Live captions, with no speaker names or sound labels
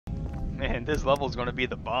Man, this level's gonna be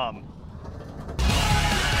the bomb.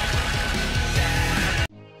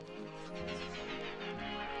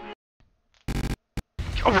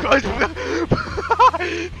 Oh god!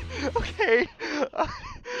 Okay.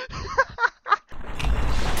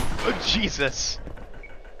 Oh Jesus!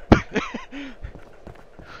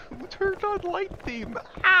 Who turned on light theme?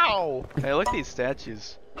 Ow! Hey, look at these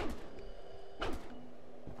statues.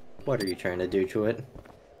 What are you trying to do to it?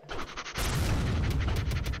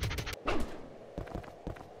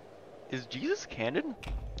 Is Jesus canon?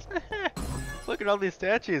 Look at all these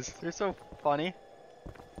statues. They're so funny.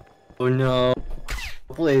 Oh no.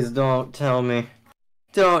 Please don't tell me.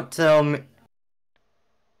 Don't tell me.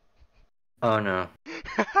 Oh no.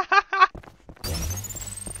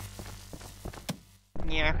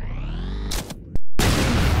 Yeah.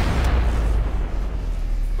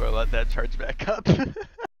 We'll let that charge back up.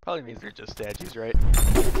 Probably means they're just statues, right?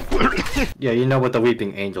 Yeah, you know what the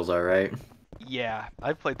weeping angels are, right? Yeah,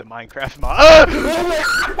 I've played the Minecraft mod.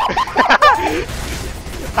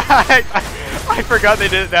 I forgot they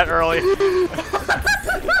did it that early.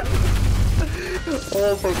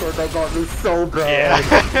 Oh my god, that got me so bad.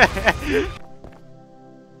 Yeah.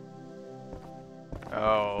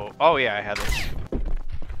 Oh yeah, I had it.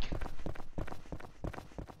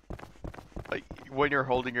 Like when you're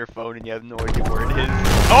holding your phone and you have no idea where it is.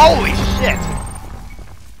 Holy shit!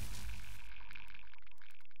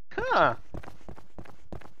 Huh.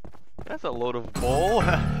 That's a load of bull.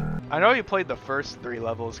 I know you played the first 3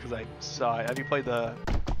 levels because I saw it. Have you played the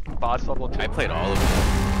boss level too? I played all of them.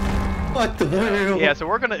 What the hell? Yeah, so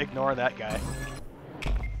we're gonna ignore that guy.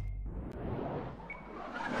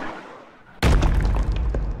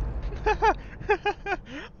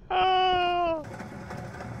 Oh.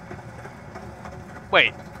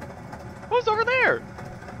 Wait, who's over there?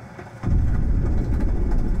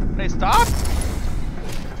 Can I stop?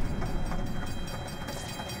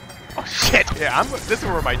 Oh shit! Yeah, this is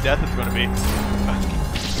where my death is gonna be.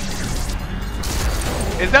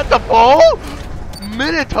 Is that the bull?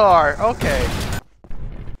 Minotaur! Okay.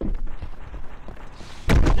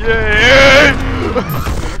 Yeah!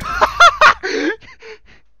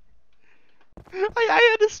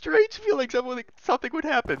 I had a strange feeling something would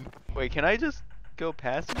happen. Wait, can I just go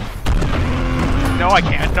past him? No, I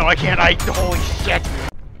can't. No, I can't. Holy shit!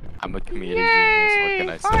 I'm a comedic genius. What can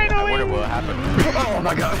I say? Finally. I wonder what happened. Oh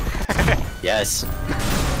my god. Yes.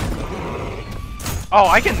 Oh,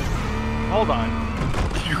 I can. Hold on.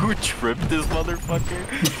 You tripped this motherfucker?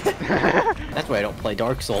 That's why I don't play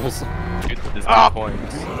Dark Souls. Dude, this Oh.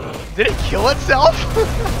 points. Did it kill itself?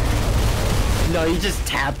 No, you just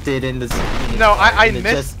tapped it in the. No, I and it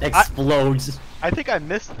missed. just explodes. I think I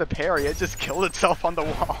missed the parry. It just killed itself on the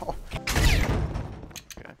wall.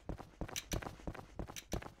 Okay.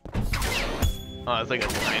 Oh, it's like a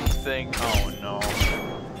time thing. Oh no.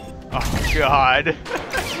 Oh god.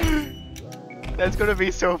 That's gonna be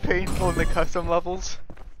so painful in the custom levels.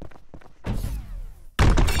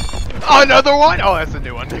 Oh, another one? Oh, that's a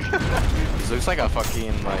new one. This looks like a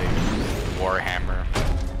fucking, like, Warhammer.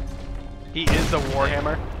 He is a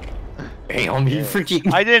Warhammer. Damn, you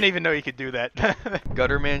freaking. I didn't even know you could do that.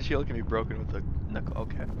 Gutterman shield can be broken with a knuckle.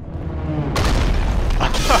 Okay.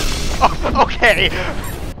 Oh, okay.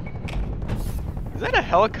 Is that a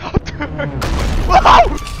helicopter?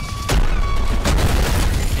 Whoa!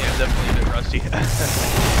 Yeah, I'm definitely a bit rusty.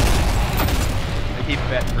 I keep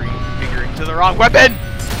fingering to the wrong weapon.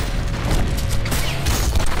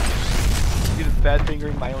 Bad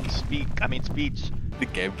fingering my own speech. The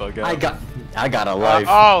game bug out. I got a life.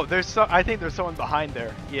 Oh, I think there's someone behind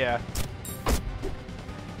there. Yeah.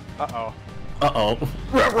 Uh-oh. Uh-oh.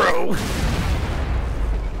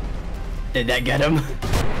 Did that get him?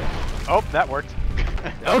 Oh, that worked.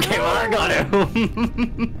 Okay, well I got him.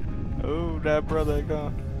 Oh, that brother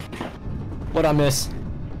gone. What'd I miss?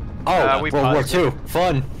 Oh, we World War paused II.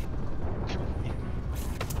 Fun.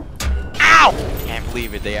 Ow! Can't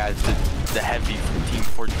believe it. They added the heavy from Team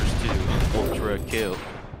Fortress 2. Ultra kill.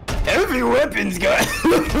 Heavy weapons, guys.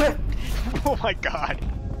 Oh my god.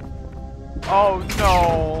 Oh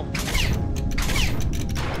no.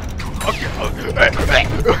 Okay.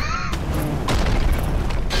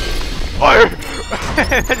 Fire!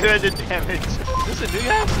 That did damage. Is this a new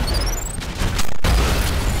guy?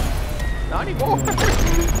 Not anymore.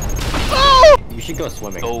 Oh! You should go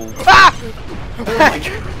swimming. Oh. Ah! Oh my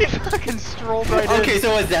god. He fucking strolled right in. Okay,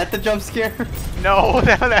 so was that the jump scare? No,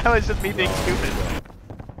 that was just me being stupid.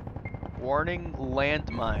 Warning,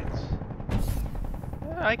 landmines.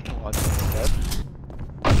 I can watch that.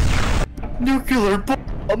 Nuclear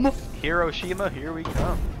bomb. Hiroshima, here we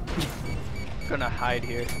come. Gonna hide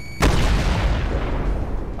here.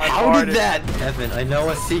 I How farted. did that? Evan, I know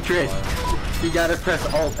a secret. You gotta press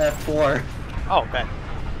Alt F4. Oh, bet.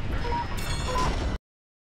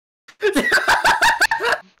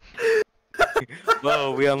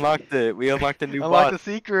 Whoa, we unlocked it. We unlocked a new Unlock bot. the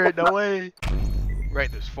secret. No way.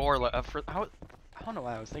 Right, there's 4 left. I don't know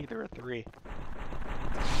why I was thinking there were 3.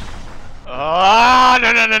 Ah,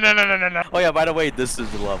 no. Oh yeah, by the way, this is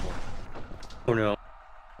the level. Oh no.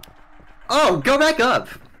 Oh, go back up!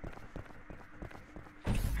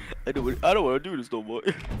 I don't want to do this no more.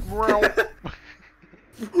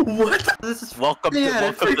 What? This is welcome to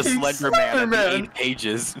freaking Slender Man and the Slenderman. 8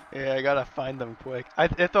 pages. Yeah, I gotta find them quick.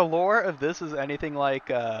 If the lore of this is anything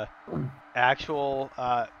like actual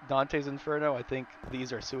Dante's Inferno, I think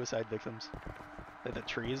these are suicide victims. They're the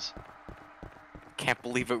trees. Can't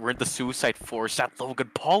believe it. We're in the suicide forest that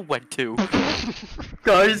Logan Paul went to.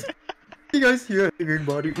 Guys, you guys hear a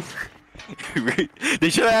body?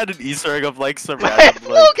 They should have had an Easter egg of like some random like,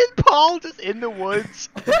 Logan Paul just in the woods.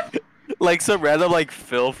 like some random like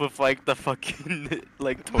filth with like the fucking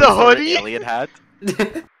like Toy The Story hoodie? alien hat.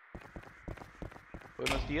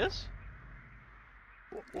 Buenos dias?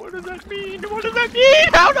 What does that mean? What does that mean?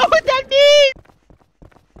 I don't know what that means!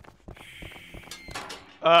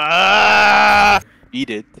 Eat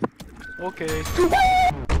it. Okay.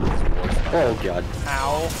 Oh god.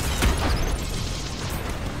 Ow.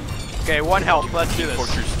 Okay, 1 health. Let's do this.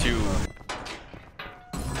 Fortress 2.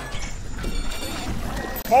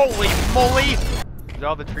 Holy moly! Is that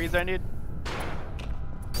all the trees I need?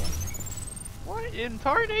 What in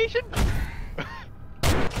tarnation?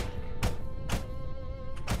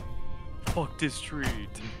 Fuck this tree.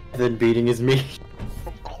 Evan beating his meat.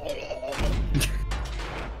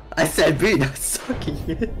 I said beat, not sucking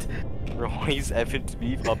it. Bro, he's Evan's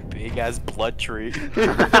beef a big ass blood tree.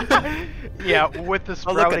 Yeah, with the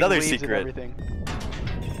Oh, look, sprouting another leaves secret. and everything.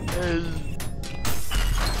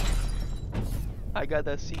 I got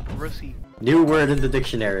that secrecy. New word in the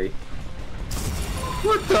dictionary.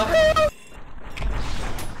 What the hell?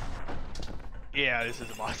 Yeah, this is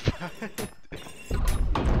a boss fight.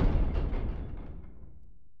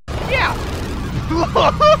 Yeah!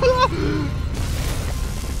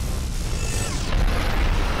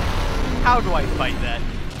 How do I fight that?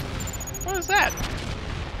 What is that?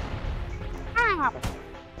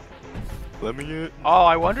 Let me get. Oh,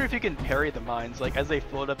 I wonder if you can parry the mines. Like, as they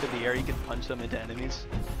float up in the air, you can punch them into enemies.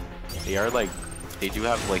 They are like, they do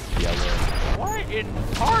have like yellow. What in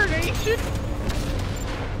tarnation?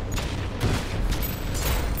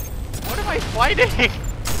 What am I fighting?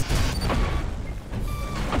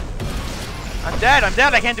 I'm dead,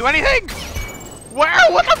 I can't do anything! Where?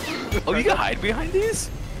 What the? Oh, you can hide behind these?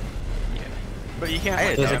 Yeah. But you can't. I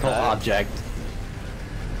Like, didn't Physical object.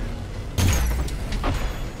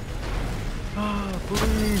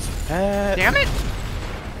 Please. damn it!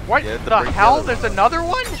 What Yeah, the the break the hell? other There's one. another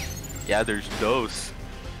one? Yeah, there's those.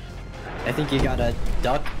 I think you gotta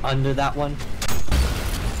duck under that one.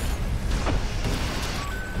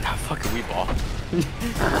 Nah, fucking we ball.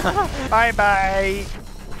 Bye bye.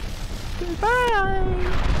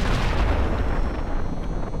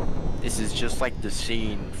 This is just like the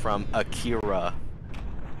scene from Akira.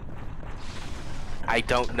 I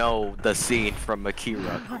don't know the scene from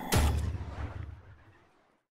Akira.